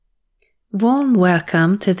Warm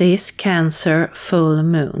welcome to this Cancer full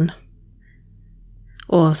moon,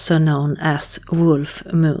 also known as Wolf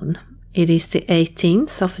Moon. It is the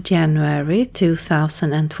 18th of January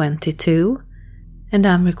 2022 and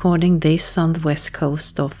I'm recording this on the west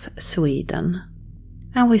coast of Sweden.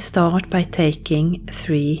 And we start by taking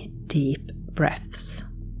 3 deep breaths.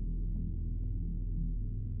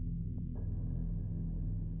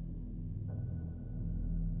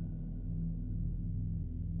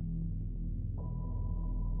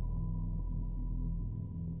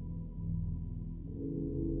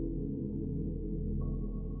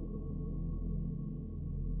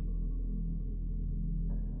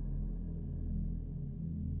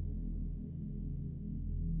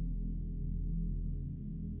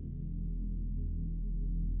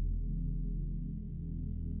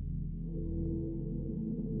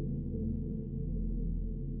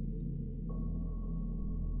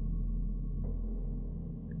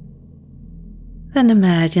 Then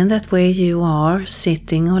imagine that where you are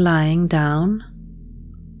sitting or lying down,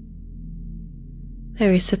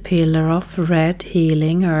 there is a pillar of red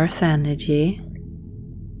healing earth energy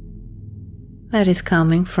that is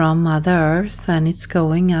coming from Mother Earth, and it's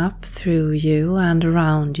going up through you and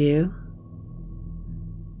around you,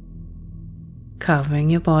 covering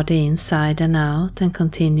your body inside and out and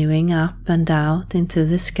continuing up and out into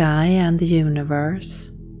the sky and the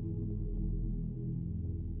universe.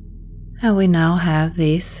 And we now have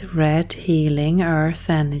this red healing earth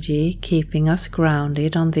energy keeping us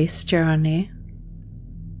grounded on this journey.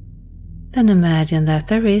 Then imagine that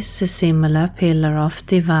there is a similar pillar of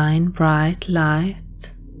divine bright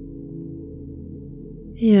light,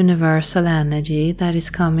 universal energy that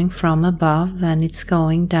is coming from above and it's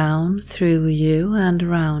going down through you and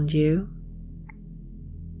around you,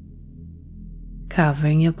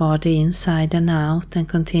 covering your body inside and out and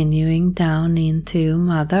continuing down into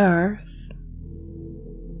Mother Earth.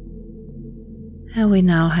 And we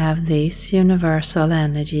now have this universal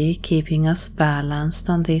energy keeping us balanced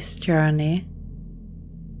on this journey.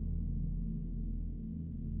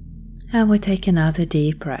 And we take another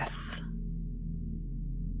deep breath.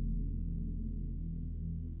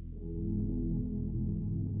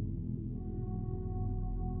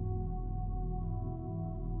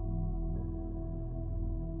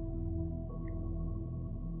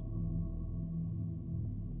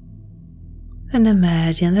 And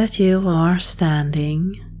imagine that you are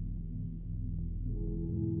standing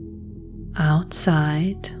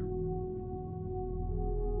outside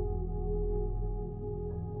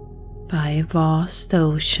by a vast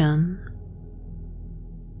ocean,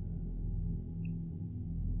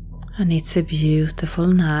 and it's a beautiful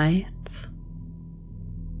night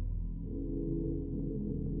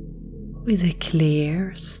with a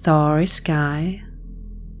clear, starry sky.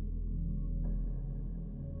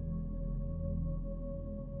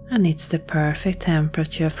 And it's the perfect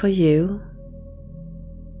temperature for you,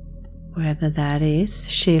 whether that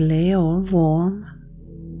is chilly or warm.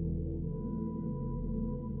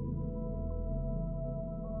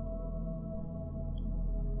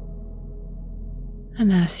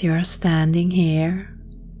 And as you are standing here,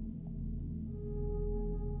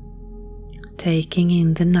 taking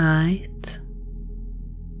in the night,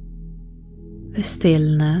 the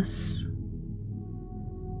stillness,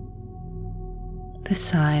 the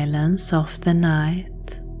silence of the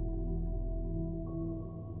night,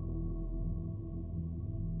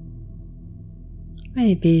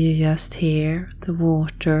 maybe you just hear the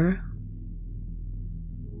water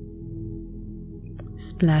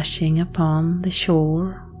splashing upon the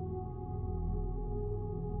shore.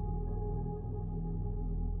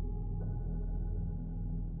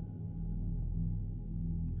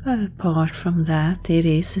 But apart from that, it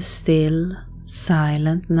is a still,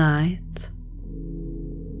 silent night.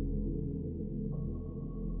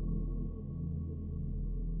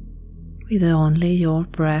 With only your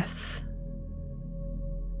breath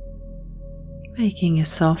making a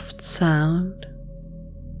soft sound.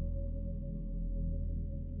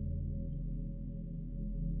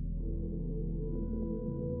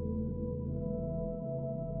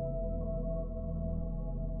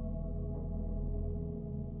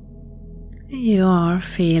 You are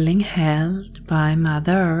feeling held by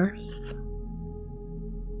Mother Earth,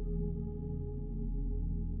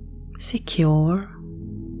 secure.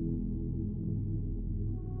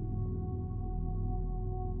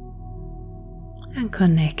 And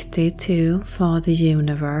connected to Father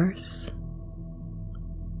Universe.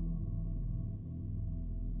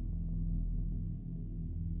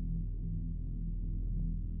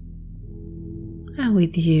 And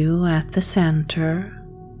with you at the center,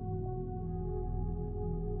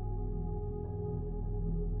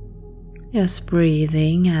 Just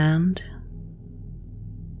breathing and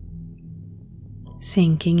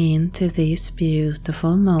sinking into this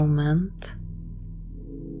beautiful moment,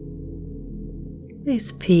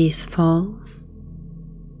 this peaceful,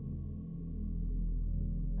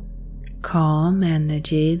 calm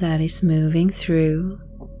energy that is moving through.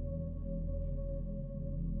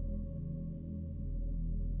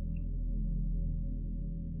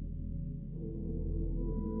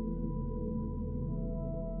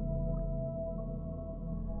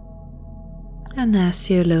 And as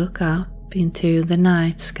you look up into the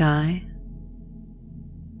night sky,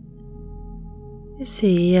 you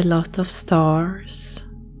see a lot of stars,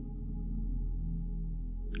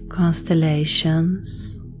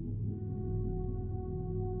 constellations,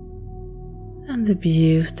 and the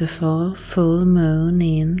beautiful full moon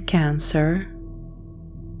in Cancer.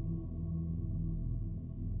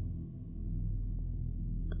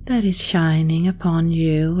 That is shining upon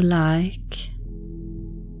you like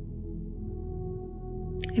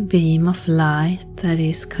a beam of light that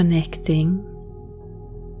is connecting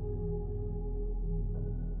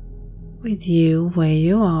with you where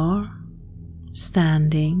you are,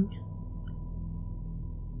 standing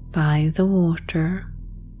by the water.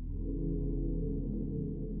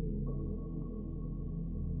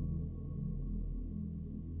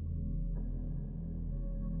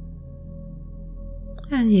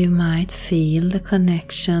 And you might feel the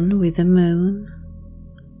connection with the moon,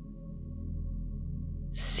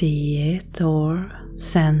 see it or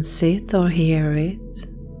sense it or hear it.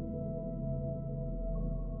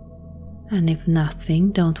 And if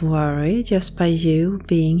nothing, don't worry, just by you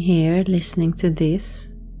being here listening to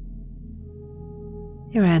this,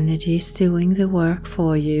 your energy is doing the work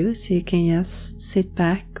for you, so you can just sit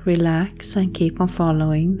back, relax, and keep on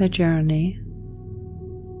following the journey.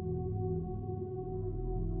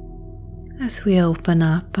 As we open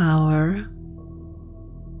up our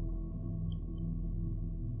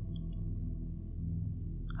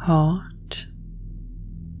heart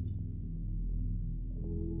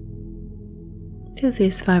to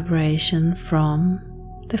this vibration from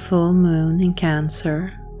the full moon in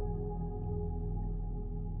Cancer,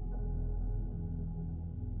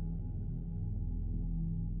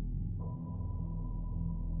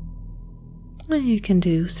 and you can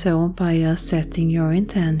do so by setting your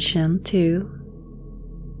intention to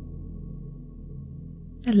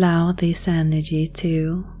allow this energy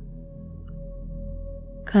to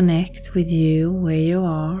connect with you where you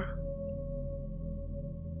are.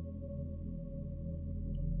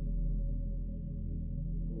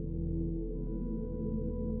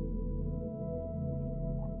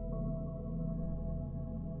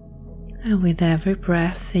 And with every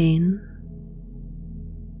breath in,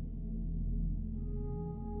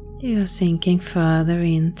 you are sinking further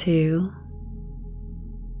into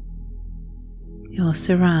your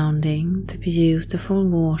surrounding, the beautiful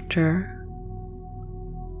water.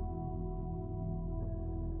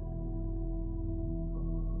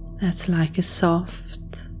 That's like a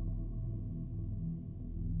soft,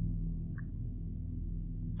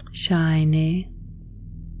 shiny,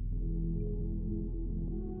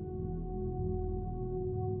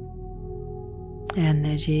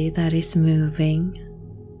 energy that is moving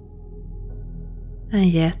and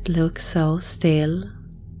yet looks so still.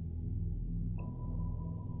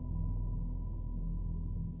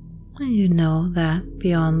 And you know that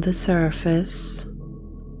beyond the surface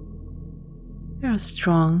there are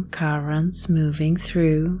strong currents moving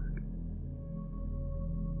through.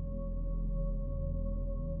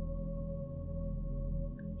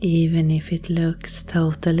 Even if it looks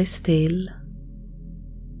totally still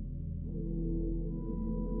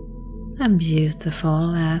and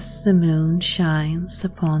beautiful as the moon shines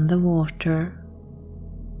upon the water.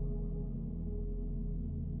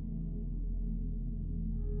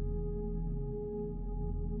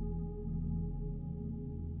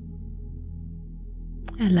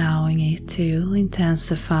 Allowing it to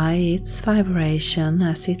intensify its vibration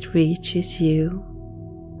as it reaches you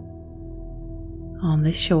on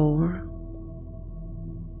the shore.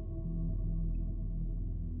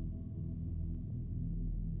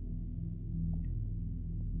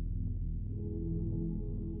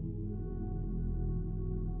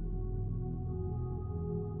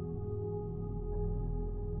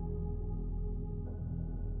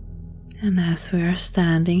 And as we are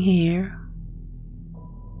standing here,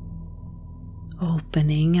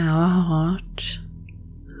 opening our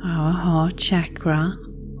heart chakra,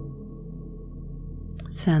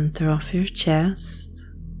 center of your chest,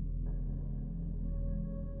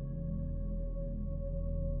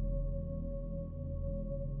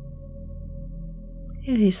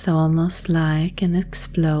 It is almost like an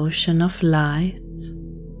explosion of light.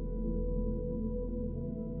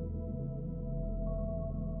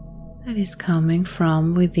 That is coming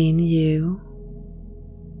from within you,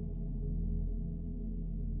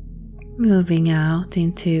 moving out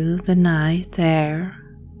into the night air,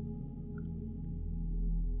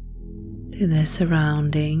 to the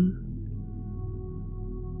surrounding.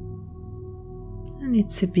 And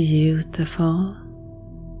it's a beautiful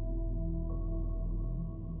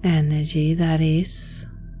energy that is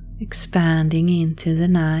expanding into the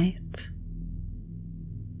night,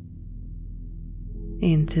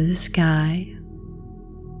 into the sky,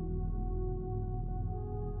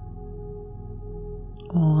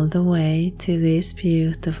 all the way to this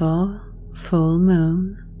beautiful full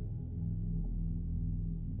moon.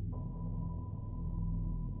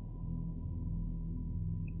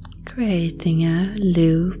 Creating a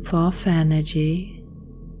loop of energy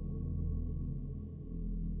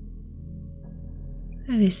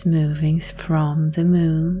that is moving from the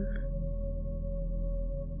moon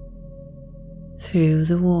through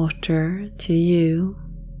the water to you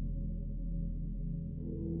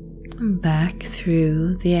and back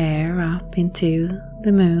through the air up into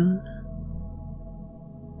the moon.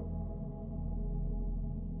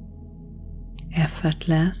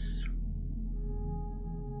 Effortless,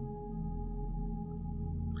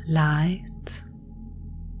 light,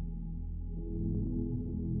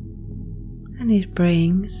 and it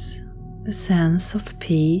brings a sense of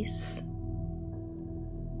peace,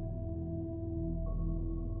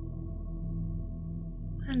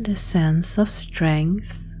 and a sense of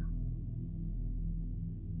strength,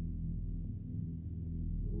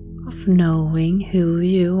 of knowing who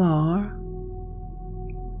you are,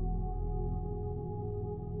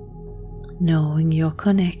 knowing your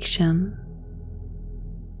connection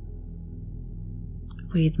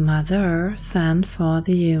with Mother Earth and for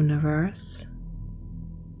the universe,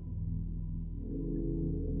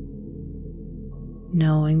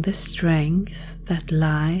 knowing the strength that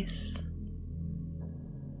lies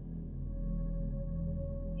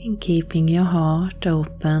in keeping your heart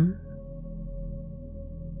open,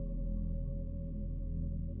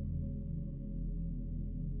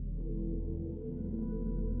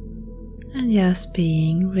 and just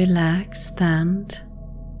being relaxed and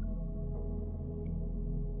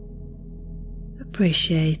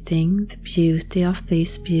appreciating the beauty of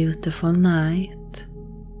this beautiful night,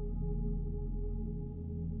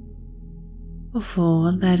 of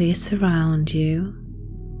all that is around you.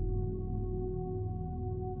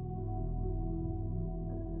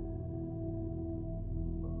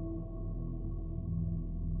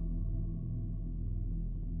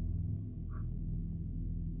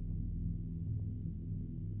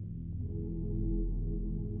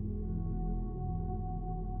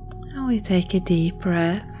 And we take a deep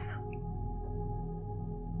breath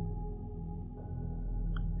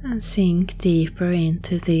and sink deeper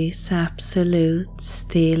into this absolute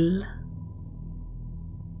still,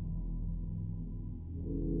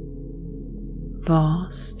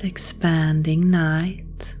 vast, expanding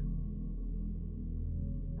night.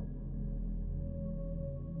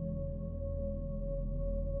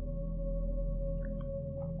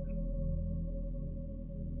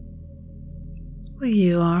 Where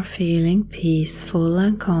you are feeling peaceful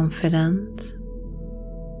and confident.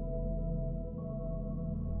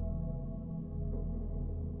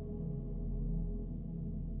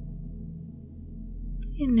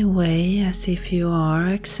 In a way as if you are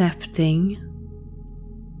accepting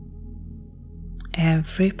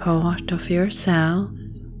every part of yourself,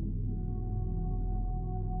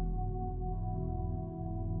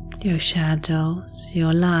 your shadows,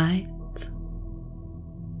 your light,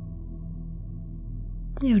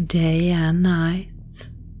 your day and night.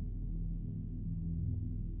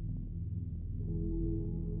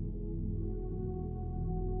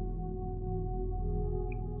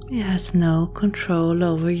 It has no control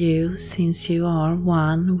over you since you are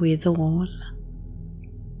one with all.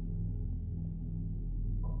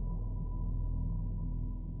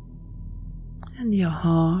 And your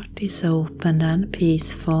heart is open and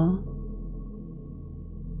peaceful.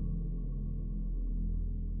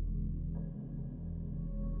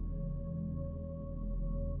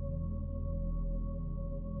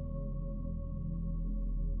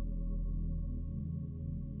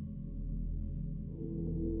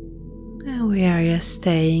 And we are just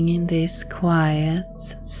staying in this quiet,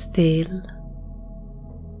 still,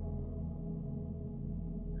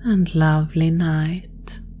 and lovely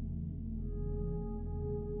night,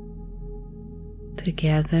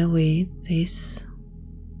 together with this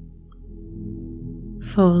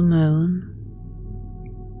full moon,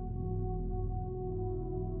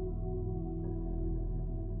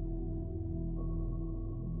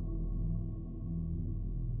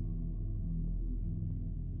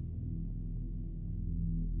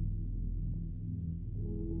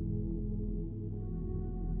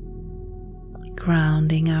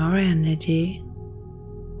 grounding our energy.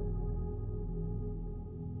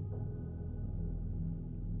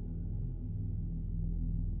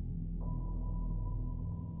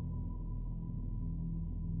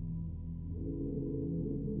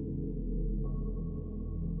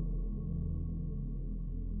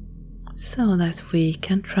 So that we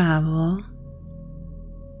can travel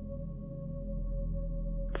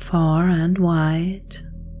far and wide,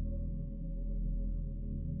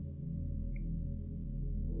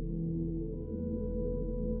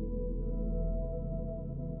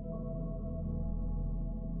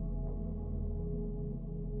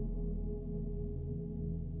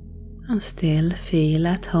 and still feel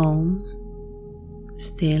at home,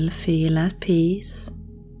 still feel at peace,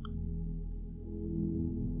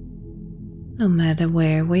 no matter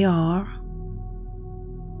where we are,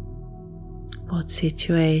 what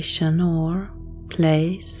situation or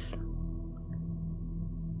place.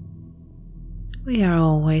 We are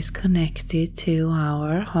always connected to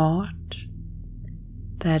our heart,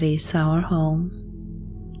 that is our home.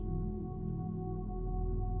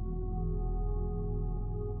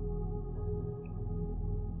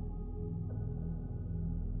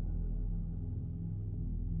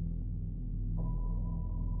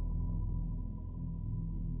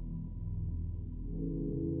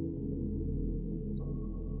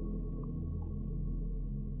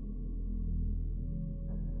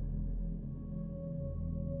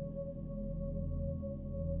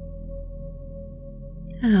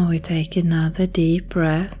 Now we take another deep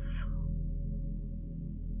breath.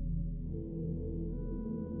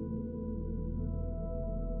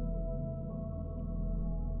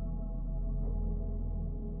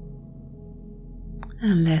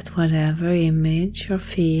 And let whatever image or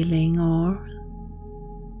feeling or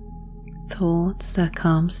thoughts that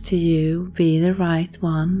comes to you be the right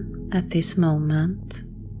one at this moment.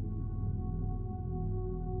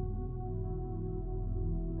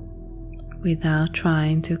 Without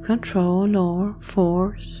trying to control or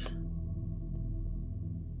force.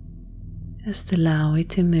 Just allow it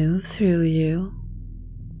to move through you.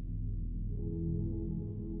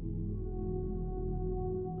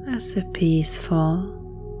 As a peaceful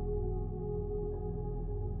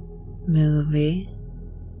movie.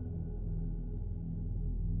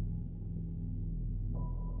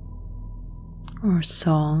 Or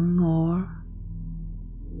song, or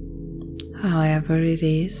however it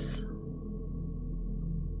is.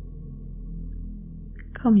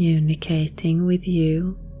 Communicating with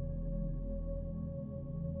you.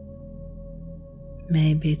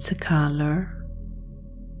 Maybe it's a color.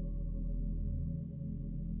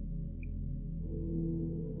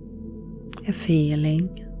 A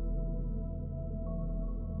feeling.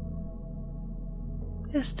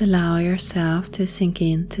 Just allow yourself to sink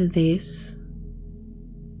into this.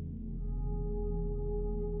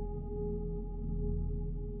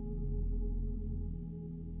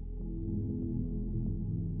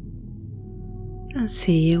 And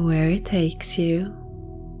see where it takes you.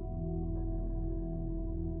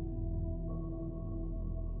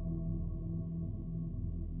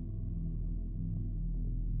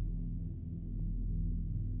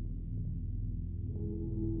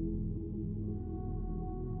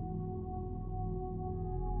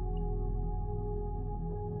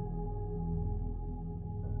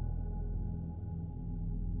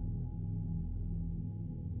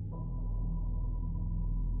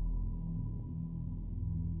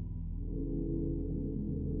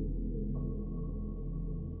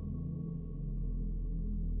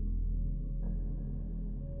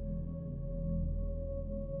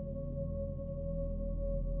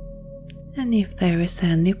 And if there is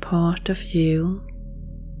any part of you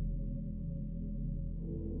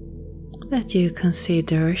that you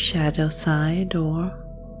consider a shadow side or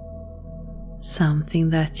something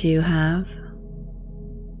that you have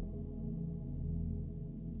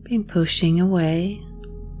been pushing away,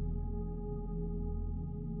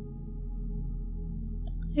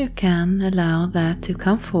 you can allow that to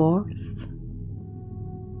come forth.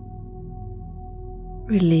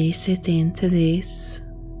 Release it into this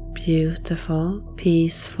beautiful,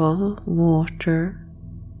 peaceful water.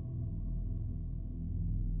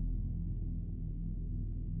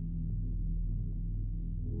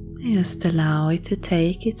 Just allow it to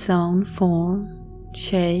take its own form,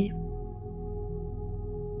 shape,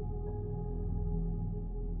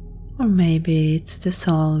 or maybe it's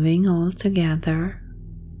dissolving altogether.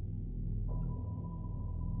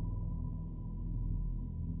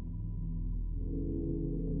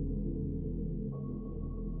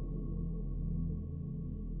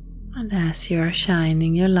 And as you are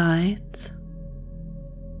shining your light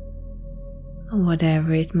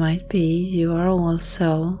Whatever it might be, you are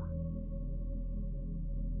also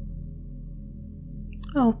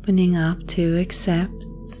opening up to accept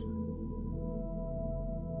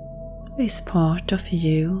this part of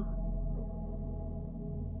you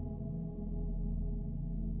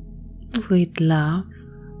with love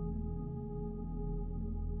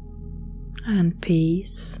and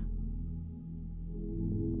peace.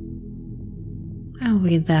 And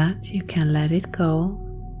with that, you can let it go.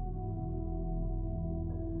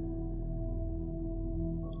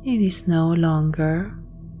 It is no longer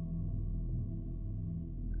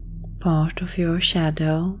part of your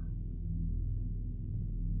shadow,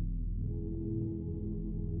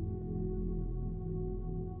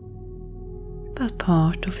 but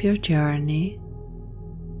part of your journey,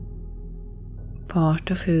 part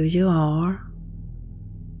of who you are.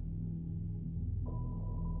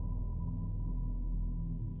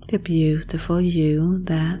 The beautiful you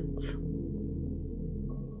that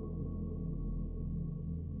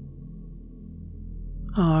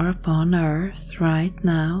are upon earth right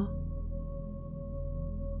now.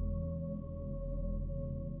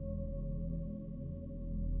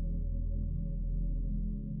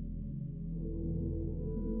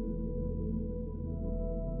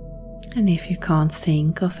 And if you can't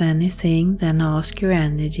think of anything, then ask your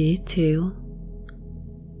energy to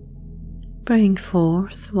bring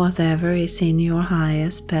forth whatever is in your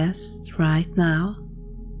highest best right now.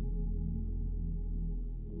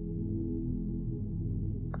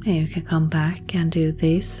 And you can come back and do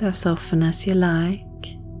this as often as you like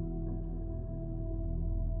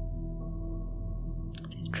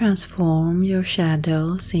to transform your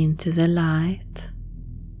shadows into the light,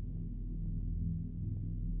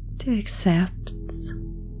 to accept,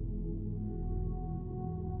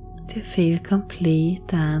 to feel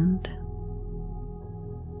complete and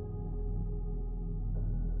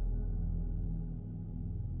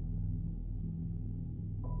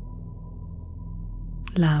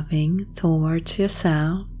loving towards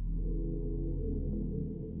yourself,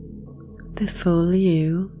 the full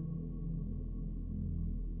you.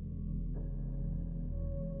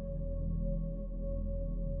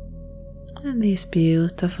 And this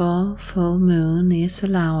beautiful full moon is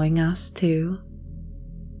allowing us to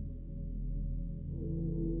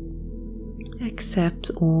accept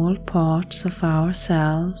all parts of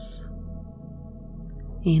ourselves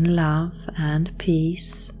in love and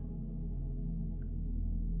peace.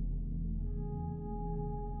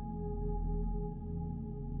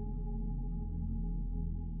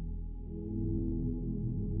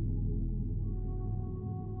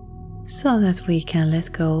 So that we can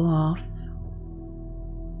let go of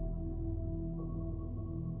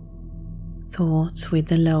thoughts with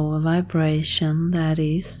the lower vibration, that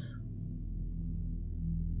is,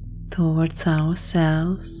 towards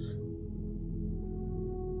ourselves.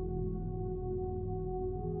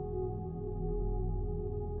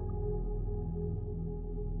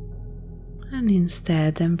 And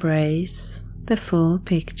instead embrace the full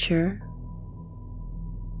picture.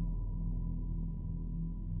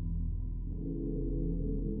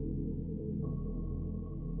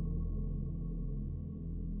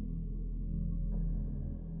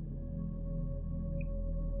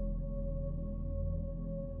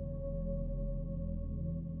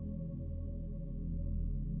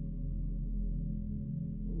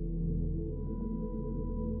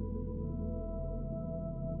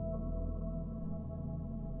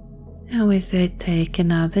 And with it, take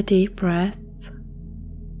another deep breath.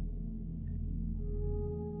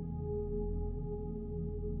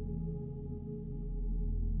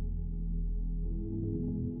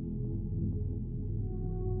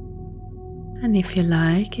 And if you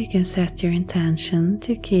like, you can set your intention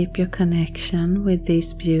to keep your connection with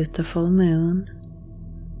this beautiful moon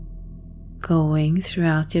going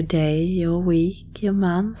throughout your day, your week, your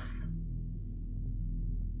month.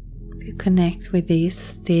 You connect with this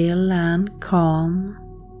still and calm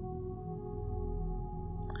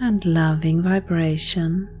and loving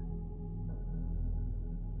vibration.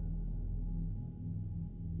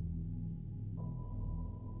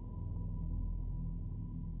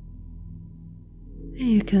 And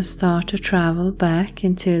you can start to travel back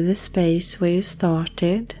into the space where you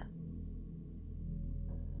started.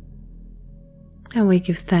 And we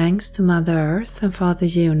give thanks to Mother Earth and Father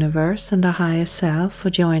Universe and the Higher Self for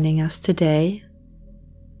joining us today,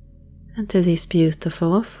 and to this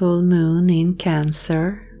beautiful full moon in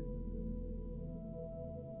Cancer.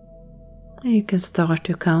 And you can start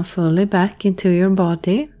to come fully back into your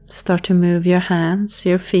body, start to move your hands,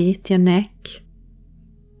 your feet, your neck.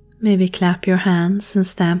 Maybe clap your hands and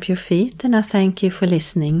stamp your feet, and I thank you for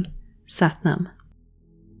listening. Satnam.